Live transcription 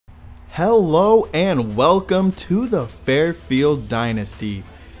Hello and welcome to the Fairfield Dynasty.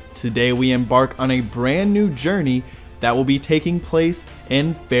 Today we embark on a brand new journey that will be taking place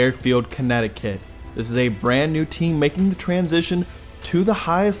in Fairfield, Connecticut. This is a brand new team making the transition to the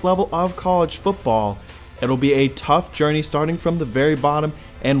highest level of college football. It'll be a tough journey starting from the very bottom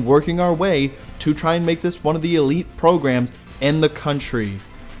and working our way to try and make this one of the elite programs in the country.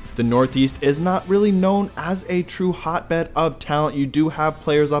 The Northeast is not really known as a true hotbed of talent. You do have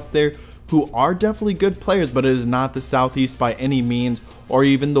players up there who are definitely good players, but it is not the Southeast by any means, or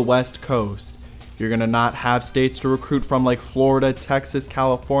even the West Coast. You're going to not have states to recruit from like Florida, Texas,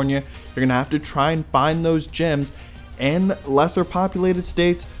 California. You're going to have to try and find those gems in lesser populated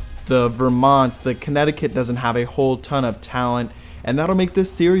states. The Vermont, the Connecticut doesn't have a whole ton of talent, and that'll make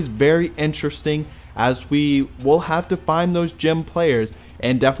this series very interesting as we will have to find those gem players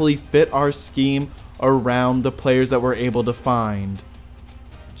and definitely fit our scheme around the players that we're able to find.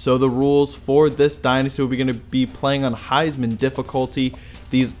 So the rules for this dynasty, we're going to be playing on Heisman difficulty.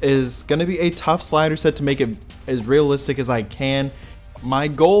 These is going to be a tough slider set to make it as realistic as I can. My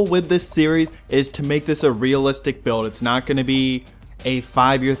goal with this series is to make this a realistic build. It's not going to be a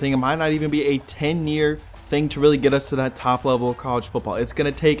 5-year thing. It might not even be a 10-year thing to really get us to that top level of college football. It's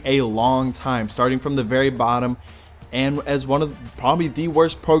going to take a long time, starting from the very bottom. And as one of probably the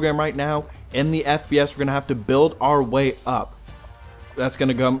worst program right now in the FBS, we're going to have to build our way up. That's going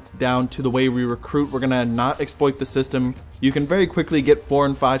to come down to the way we recruit. We're going to not exploit the system. You can very quickly get 4-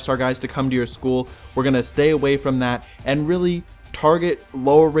 and 5-star guys to come to your school. We're going to stay away from that and really target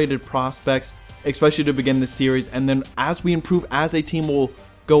lower rated prospects, especially to begin the series. And then as we improve as a team, we'll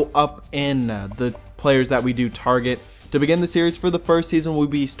go up in the players that we do target. To begin the series for the first season, we'll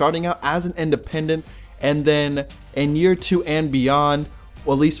be starting out as an independent. And then in year 2 and beyond,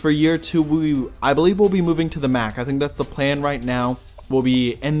 well, at least for year 2, I believe we'll be moving to the MAC. I think that's the plan right now. We'll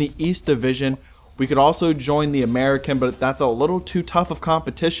be in the East Division. We could also join the American, but that's a little too tough of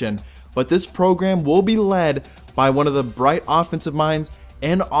competition. But this program will be led by one of the bright offensive minds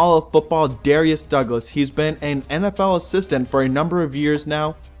in all of football, Darius Douglas. He's been an NFL assistant for a number of years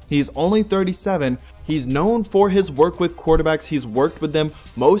now. He's only 37. He's known for his work with quarterbacks. He's worked with them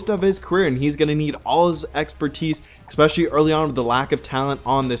most of his career, and he's going to need all his expertise, especially early on with the lack of talent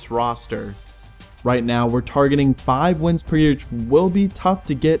on this roster. Right now, we're targeting 5 wins per year, which will be tough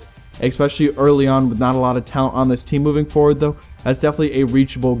to get, especially early on with not a lot of talent on this team. Moving forward, though, that's definitely a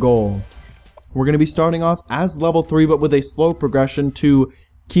reachable goal. We're going to be starting off as level 3, but with a slow progression to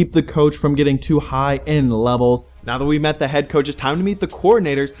keep the coach from getting too high in levels. Now that we met the head coach, it's time to meet the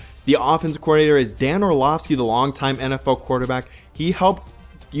coordinators. The offensive coordinator is Dan Orlovsky, the longtime NFL quarterback. He helped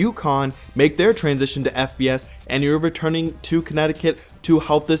UConn make their transition to FBS, and you're returning to Connecticut to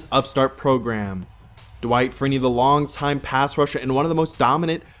help this upstart program. Dwight Freeney, the longtime pass rusher and one of the most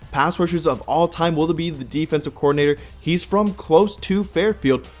dominant pass rushers of all time, will be the defensive coordinator. He's from close to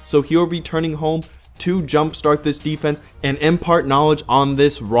Fairfield, so he'll be returning home to jumpstart this defense and impart knowledge on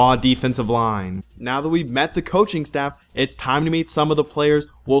this raw defensive line. Now that we've met the coaching staff, it's time to meet some of the players.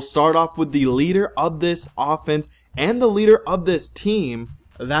 We'll start off with the leader of this offense and the leader of this team.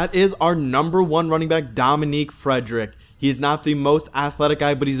 That is our #1 running back, Dominique Frederick. He's not the most athletic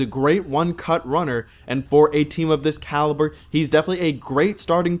guy, but he's a great one-cut runner. And for a team of this caliber, he's definitely a great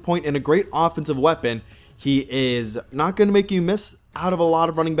starting point and a great offensive weapon. He is not going to make you miss out of a lot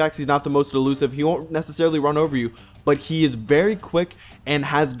of running backs. He's not the most elusive. He won't necessarily run over you, but he is very quick and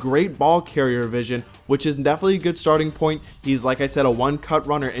has great ball carrier vision, which is definitely a good starting point. He's, like I said, a one-cut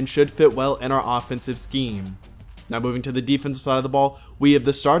runner and should fit well in our offensive scheme. Now moving to the defensive side of the ball, we have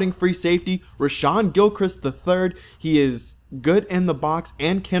the starting free safety, Rashawn Gilchrist III. He is good in the box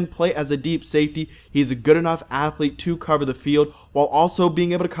and can play as a deep safety. He's a good enough athlete to cover the field while also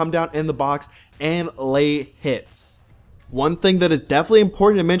being able to come down in the box and lay hits. One thing that is definitely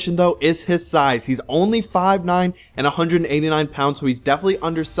important to mention though is his size. He's only 5'9" and 189 pounds, so he's definitely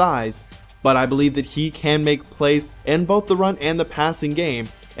undersized, but I believe that he can make plays in both the run and the passing game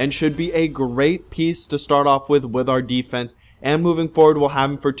and should be a great piece to start off with our defense, and moving forward we'll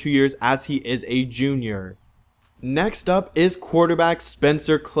have him for 2 years as he is a junior. Next up is quarterback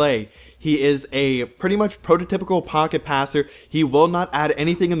Spencer Clay. He is a pretty much prototypical pocket passer. He will not add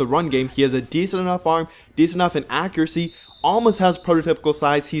anything in the run game. He has a decent enough arm, decent enough in accuracy, almost has prototypical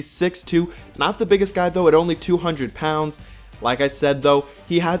size. He's 6'2", not the biggest guy though, at only 200 pounds. Like I said though,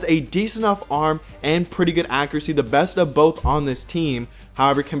 he has a decent enough arm and pretty good accuracy, the best of both on this team.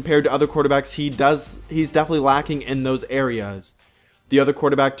 However, compared to other quarterbacks, he's definitely lacking in those areas. The other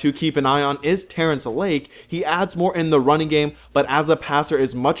quarterback to keep an eye on is Terrence Lake. He adds more in the running game, but as a passer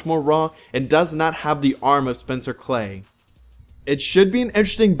is much more raw and does not have the arm of Spencer Clay. It should be an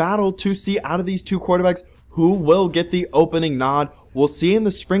interesting battle to see out of these two quarterbacks who will get the opening nod. We'll see in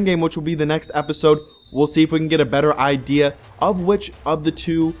the spring game, which will be the next episode. We'll see if we can get a better idea of which of the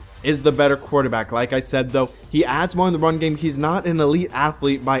two is the better quarterback. Like I said, though, he adds more in the run game. He's not an elite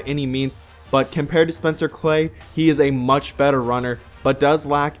athlete by any means, but compared to Spencer Clay, he is a much better runner, but does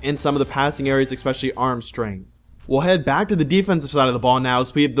lack in some of the passing areas, especially arm strength. We'll head back to the defensive side of the ball now,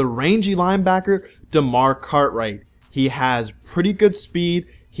 as we have the rangy linebacker, DeMar Cartwright. He has pretty good speed.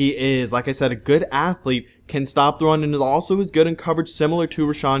 He is, like I said, a good athlete, can stop the run, and also is good in coverage, similar to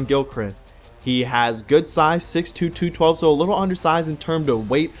Rashawn Gilchrist. He has good size, 6'2", 212, so a little undersized in terms of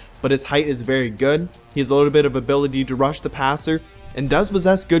weight, but his height is very good. He has a little bit of ability to rush the passer, and does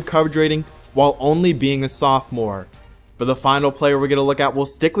possess good coverage rating while only being a sophomore. For the final player we're going to look at, we'll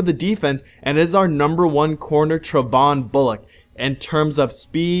stick with the defense, and it is our #1 corner, Trevon Bullock. In terms of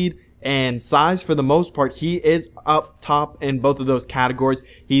speed and size, for the most part, he is up top in both of those categories.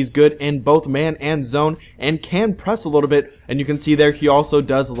 He's good in both man and zone and can press a little bit, and you can see there he also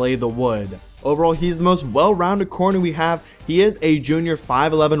does lay the wood. Overall, he's the most well-rounded corner we have. He is a junior,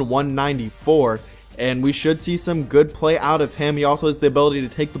 5'11", 194, and we should see some good play out of him. He also has the ability to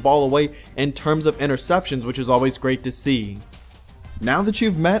take the ball away in terms of interceptions, which is always great to see. Now that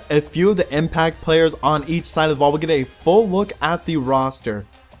you've met a few of the impact players on each side of the ball, we'll get a full look at the roster.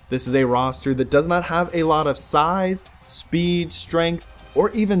 This is a roster that does not have a lot of size, speed, strength, or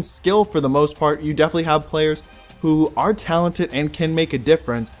even skill for the most part. You definitely have players who are talented and can make a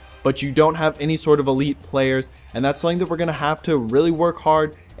difference, but you don't have any sort of elite players, and that's something that we're going to have to really work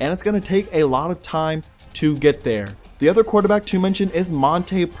hard, and it's going to take a lot of time to get there. The other quarterback to mention is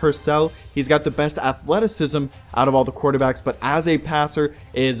Monte Purcell. He's got the best athleticism out of all the quarterbacks, but as a passer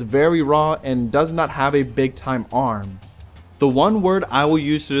is very raw and does not have a big time arm. The one word I will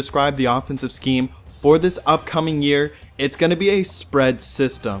use to describe the offensive scheme for this upcoming year, it's going to be a spread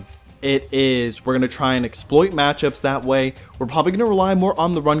system. We're going to try and exploit matchups that way. We're probably going to rely more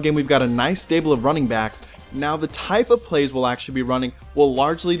on the run game. We've got a nice stable of running backs. Now, the type of plays we'll actually be running will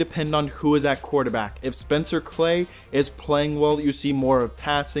largely depend on who is at quarterback. If Spencer Clay is playing well, you see more of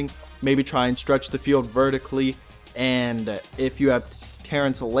passing, maybe try and stretch the field vertically. And if you have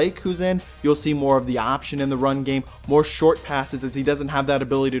Terrence Lake who's in, you'll see more of the option in the run game, more short passes, as he doesn't have that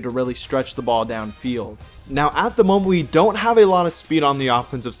ability to really stretch the ball downfield. Now, at the moment, we don't have a lot of speed on the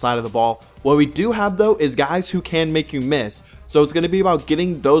offensive side of the ball. What we do have, though, is guys who can make you miss. So it's going to be about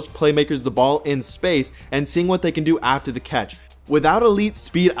getting those playmakers the ball in space and seeing what they can do after the catch. Without elite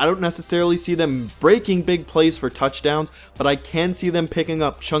speed, I don't necessarily see them breaking big plays for touchdowns, but I can see them picking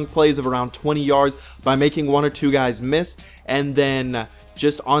up chunk plays of around 20 yards by making one or two guys miss, and then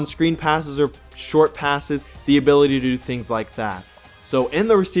just on-screen passes or short passes, the ability to do things like that. So in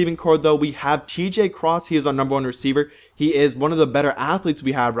the receiving core, though, we have TJ Cross. He is our #1 receiver. He is one of the better athletes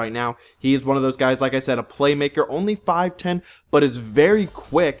we have right now. He is one of those guys, like I said, a playmaker, only 5'10", but is very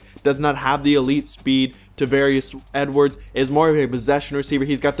quick, does not have the elite speed. Tavarius Edwards is more of a possession receiver.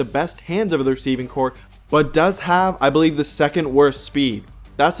 He's got the best hands of the receiving core, but does have, I believe, the second worst speed.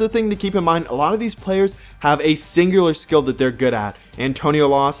 That's the thing to keep in mind. A lot of these players have a singular skill that they're good at. Antonio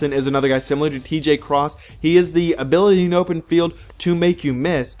Lawson is another guy similar to TJ Cross. He is the ability in open field to make you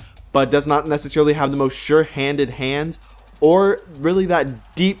miss, but does not necessarily have the most sure-handed hands or really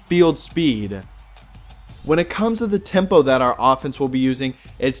that deep field speed. When it comes to the tempo that our offense will be using,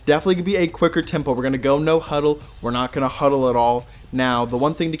 it's definitely going to be a quicker tempo. We're going to go no huddle. We're not going to huddle at all. Now, the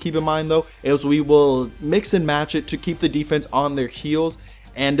one thing to keep in mind, though, is we will mix and match it to keep the defense on their heels.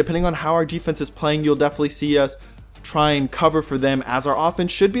 And depending on how our defense is playing, you'll definitely see us try and cover for them, as our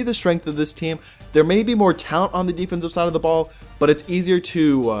offense should be the strength of this team. There may be more talent on the defensive side of the ball, but it's easier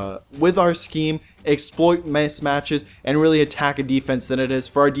to, with our scheme, exploit mismatches and really attack a defense than it is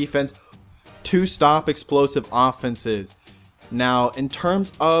for our defense to stop explosive offenses. Now, in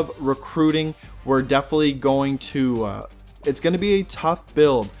terms of recruiting, we're definitely going to, it's going to be a tough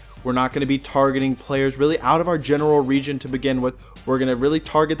build. We're not going to be targeting players really out of our general region to begin with. We're going to really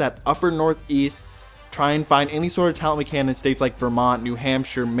target that upper northeast, try and find any sort of talent we can in states like Vermont, New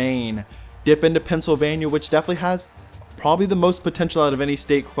Hampshire, Maine, dip into Pennsylvania, which definitely has probably the most potential out of any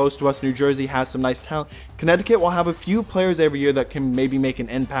state close to us. New Jersey has some nice talent. Connecticut will have a few players every year that can maybe make an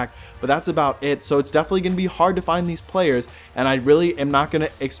impact, but that's about it. So it's definitely going to be hard to find these players, and I really am not going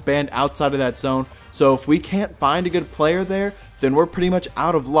to expand outside of that zone. So if we can't find a good player there, then we're pretty much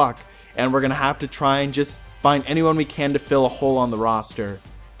out of luck, and we're going to have to try and just find anyone we can to fill a hole on the roster.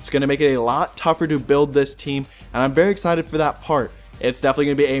 It's going to make it a lot tougher to build this team, and I'm very excited for that part. It's definitely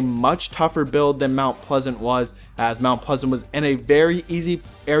going to be a much tougher build than Mount Pleasant was, as Mount Pleasant was in a very easy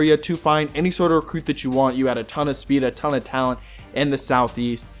area to find any sort of recruit that you want. You had a ton of speed, a ton of talent, in the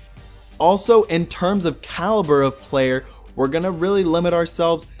Southeast. Also, in terms of caliber of player, we're going to really limit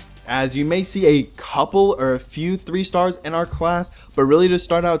ourselves, as you may see a couple or a few 3 stars in our class, but really to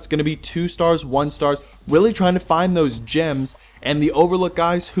start out, it's going to be 2 stars, 1 stars, really trying to find those gems and the overlooked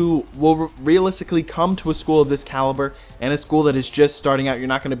guys who will realistically come to a school of this caliber and a school that is just starting out. You're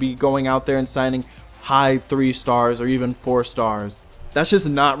not going to be going out there and signing high 3 stars or even 4 stars. That's just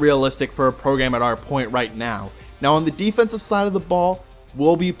not realistic for a program at our point right now. Now, on the defensive side of the ball,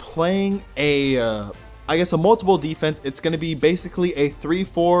 we'll be playing a multiple defense. It's going to be basically a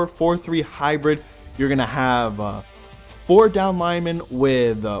 3-4, 4-3 hybrid. You're going to have 4 down linemen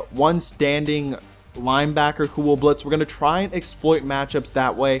with 1 standing linebacker who will blitz. We're going to try and exploit matchups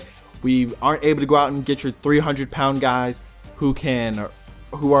that way. We aren't able to go out and get your 300-pound guys who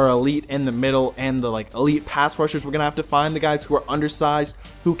are elite in the middle and the elite pass rushers. We're going to have to find the guys who are undersized,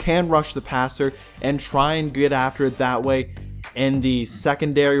 who can rush the passer, and try and get after it that way. In the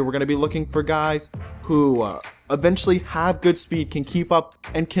secondary, we're going to be looking for guys who eventually have good speed, can keep up,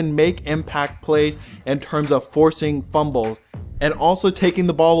 and can make impact plays in terms of forcing fumbles and also taking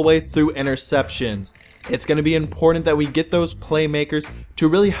the ball away through interceptions. It's going to be important that we get those playmakers to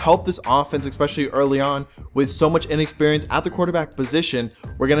really help this offense, especially early on. With so much inexperience at the quarterback position,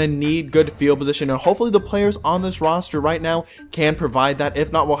 we're going to need good field position, and hopefully the players on this roster right now can provide that.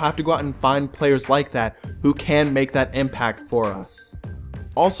 If not, we'll have to go out and find players like that who can make that impact for us.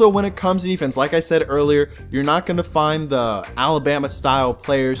 Also, when it comes to defense, like I said earlier, you're not going to find the Alabama style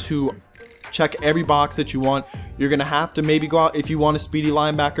players who check every box that you want. You're going to have to maybe go out if you want a speedy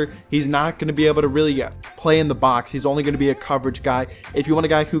linebacker. He's not going to be able to really play in the box. He's only going to be a coverage guy. If you want a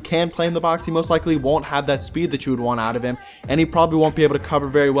guy who can play in the box, he most likely won't have that speed that you would want out of him, and he probably won't be able to cover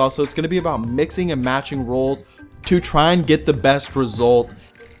very well. So it's going to be about mixing and matching roles to try and get the best result.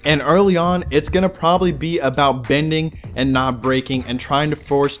 And early on, it's going to probably be about bending and not breaking and trying to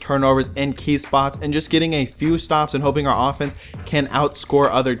force turnovers in key spots and just getting a few stops and hoping our offense can outscore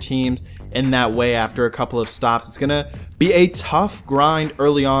other teams in that way after a couple of stops. It's going to be a tough grind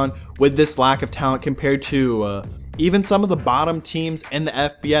early on with this lack of talent compared to even some of the bottom teams in the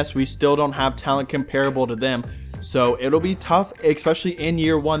FBS. We still don't have talent comparable to them. So it'll be tough, especially in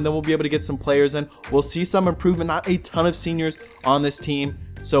year 1. Then we'll be able to get some players in. We'll see some improvement, not a ton of seniors on this team.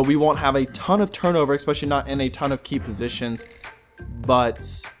 So we won't have a ton of turnover, especially not in a ton of key positions.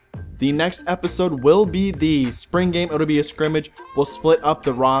 But the next episode will be the spring game. It'll be a scrimmage. We'll split up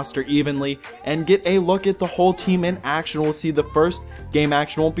the roster evenly and get a look at the whole team in action. We'll see the first game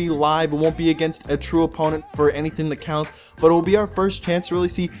action. It won't be live. It won't be against a true opponent for anything that counts. But it will be our first chance to really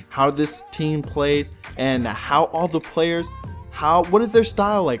see how this team plays and how all the players, what is their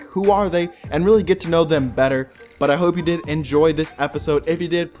style like, who are they, and really get to know them better. But I hope you did enjoy this episode. If you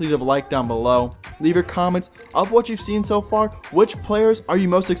did, please leave a like down below. Leave your comments of what you've seen so far. Which players are you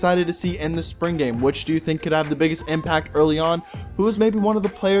most excited to see in the spring game? Which do you think could have the biggest impact early on? Who is maybe one of the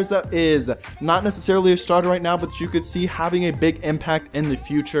players that is not necessarily a starter right now, but you could see having a big impact in the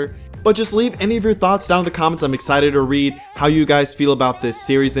future? But just leave any of your thoughts down in the comments. I'm excited to read how you guys feel about this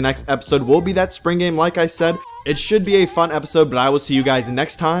series. The next episode will be that spring game, like I said. It should be a fun episode, but I will see you guys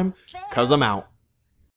next time, 'cause I'm out.